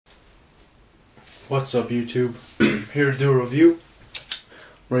What's up, YouTube? Here to do a review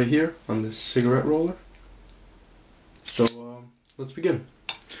right here on this cigarette roller. So let's begin.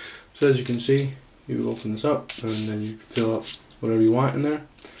 So as you can see, you open this up and then you fill up whatever you want in there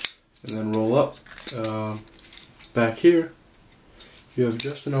and then roll up. Back here you have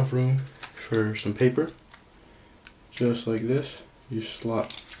just enough room for some paper, just like this. You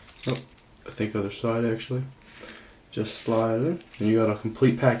slot, oh, I think other side actually, just slide it in and you got a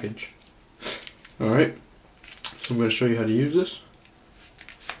complete package. Alright, so I'm going to show you how to use this.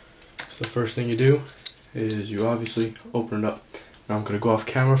 So the first thing you do is you obviously open it up. Now I'm going to go off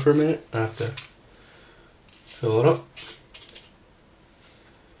camera for a minute. I have to fill it up.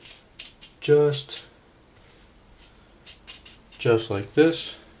 Just like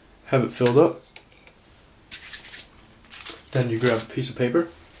this. Have it filled up. Then you grab a piece of paper,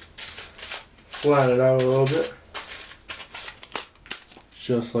 flatten it out a little bit,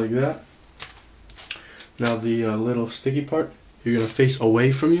 just like that. Now the little sticky part, you're gonna face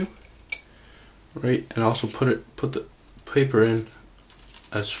away from you, right? And also put the paper in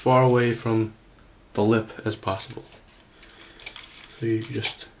as far away from the lip as possible. So you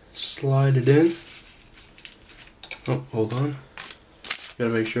just slide it in. Oh, hold on. You gotta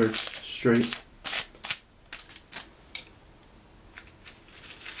make sure it's straight.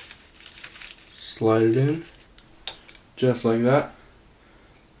 Slide it in, just like that.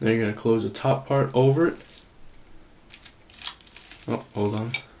 Then you're gonna close the top part over it. Oh, hold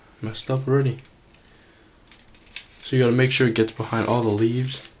on, messed up already. So you gotta make sure it gets behind all the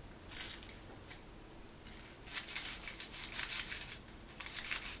leaves.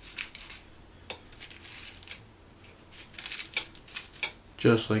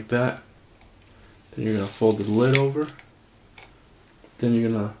 Just like that. Then you're gonna fold the lid over. Then you're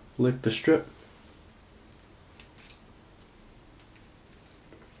gonna lick the strip.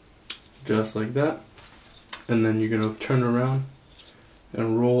 Just like that. And then you're gonna turn around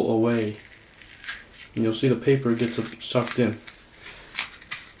and roll away, and you'll see the paper gets sucked in.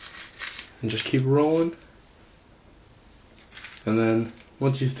 And just keep rolling, and then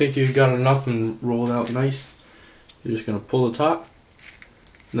once you think you've got enough and rolled out nice, you're just gonna pull the top,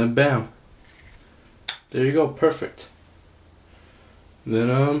 and then bam, there you go, perfect.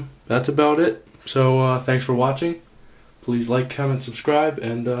 Then that's about it. So thanks for watching. Please like, comment, subscribe,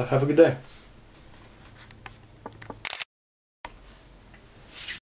 and have a good day.